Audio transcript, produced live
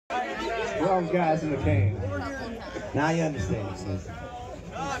12 guys in the cane. Now you understand.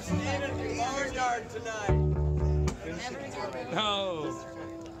 I'm standing in the barnyard tonight. No.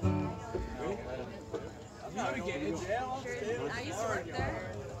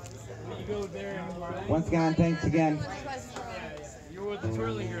 Once again, thanks again. You're with the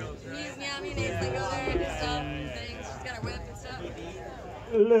twirling girls, right? Yeah, I mean, they go there and do stuff and things. She's got her whip and stuff.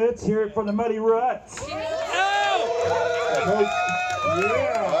 Let's hear it for the Muddy Rutts. Oh!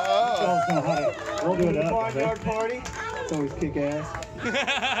 Yeah. We'll do it up. Barnyard party. It's always kick ass.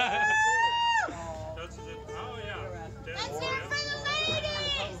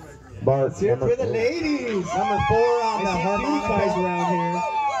 Bart, Let's hear it for the ladies. Number 4 on the I see two guys harmonica. around here.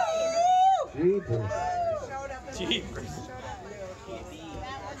 Jeepers.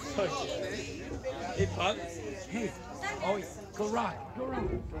 Hey, Pug. Hey. Oh, yeah. Go rock. Go rock.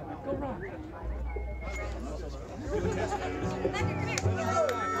 Go rock. Let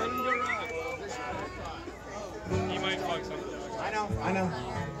him go rock. He might fuck something. I know.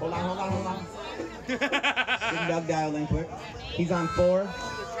 Hold on. Get Doug dialed in quick. He's on 4.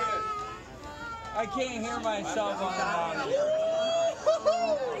 I can't hear myself on the monitor.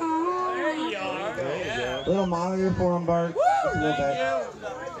 There you are. Yeah. Little monitor for him, Bart. Just a little bit.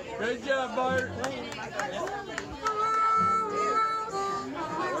 Thank you. Good job, Bart.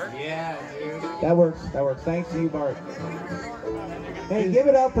 Yeah, dude. That works. Thanks to you, Bart. Hey, give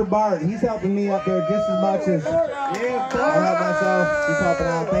it up for Bart. He's helping me up there just as much as I help myself. He's helping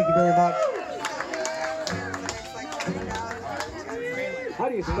out. Thank you very much. How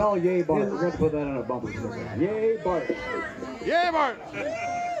do you spell yay, Bart? We're going to put that on a bumper sticker. Yay, Bart. Yeah, Bart.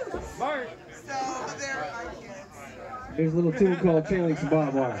 Bart. Here's a little tune called Chainlinks and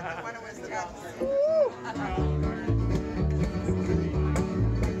Barbed Wire.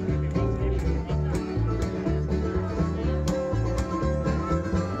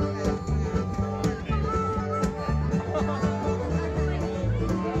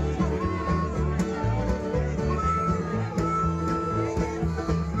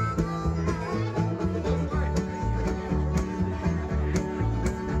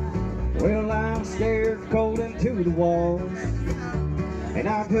 Well, I'm scared cold into the walls, and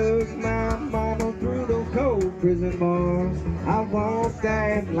I took my mama through those cold prison bars. I walked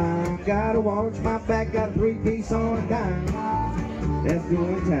that line, gotta watch my back, got a 3-piece on a dime. That's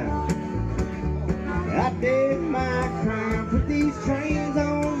doing time. I did my crime, put these trains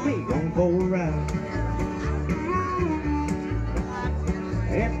on me, going for a ride.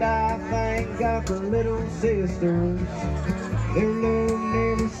 And I thank God for little sisters. Their love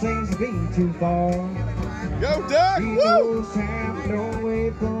never seems to be too far. Go, Doug! She knows time, no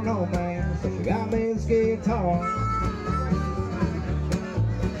way for no man, so she got me this guitar.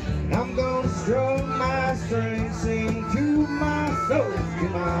 I'm gonna stroke my strings, sing to my soul, to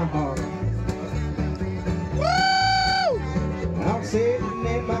my heart. Woo! I'm sitting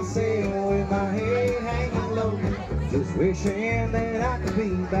in my cell with my head hanging low, just wishing that I could be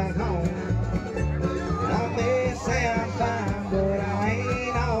back home. I may say I'm fine, but I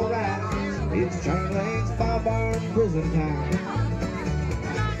ain't alright. It's Chainlinks, Barbed, prison time.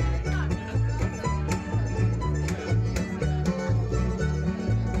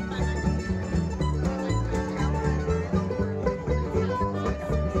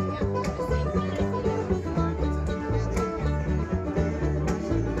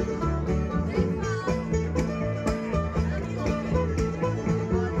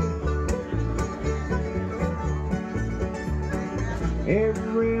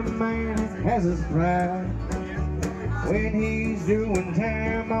 Every man has his pride when he's doing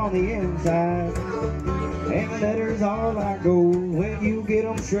time on the inside. And letters are like gold when you get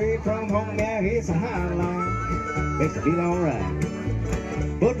them straight from home. Yeah, it's a highline, makes you feel alright.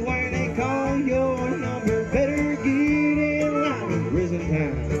 But when they call your number, better get in line. Prison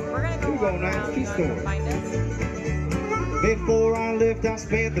time. Here we go now, keep scoring. Before I left, I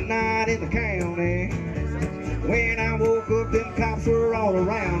spent the night in the county. When I woke up, them cops were all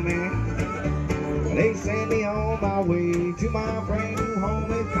around me. They sent me on my way to my brand new home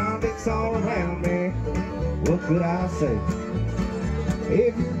with convicts all around me. What could I say?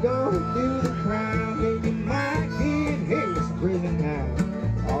 If you're gonna do the crime, then you might get hit with prison time.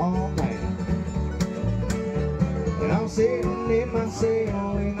 Oh man. And I'm sitting in my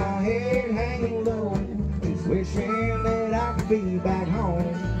cell with my head hanging low, just wishing that I could be back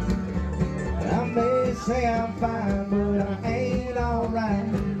home. I may say I'm fine, but I ain't alright.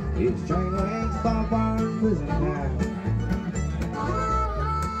 It's Chainlinks, Barbed, prison time.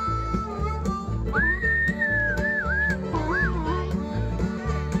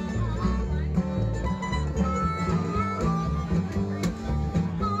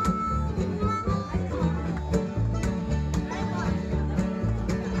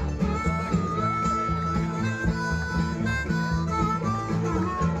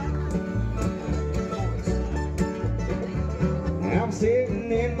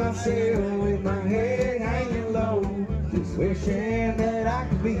 sitting in my cell with my head hanging low, just wishing that I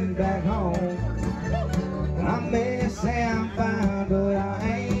could be back home. I may say I'm fine, but I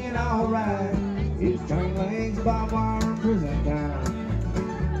ain't alright. It's Chainlinks, Barbed Wire, and prison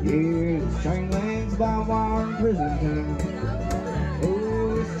time. Yeah, it's Chainlinks, Barbed Wire, and prison time.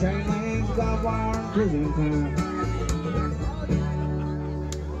 Oh, it's Chainlinks, Barbed Wire, and prison time.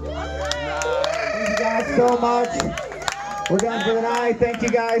 Thank you guys so much. We're done for the night. Thank you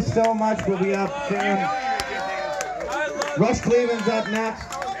guys so much. We'll be up soon. Rush Cleveland's up next.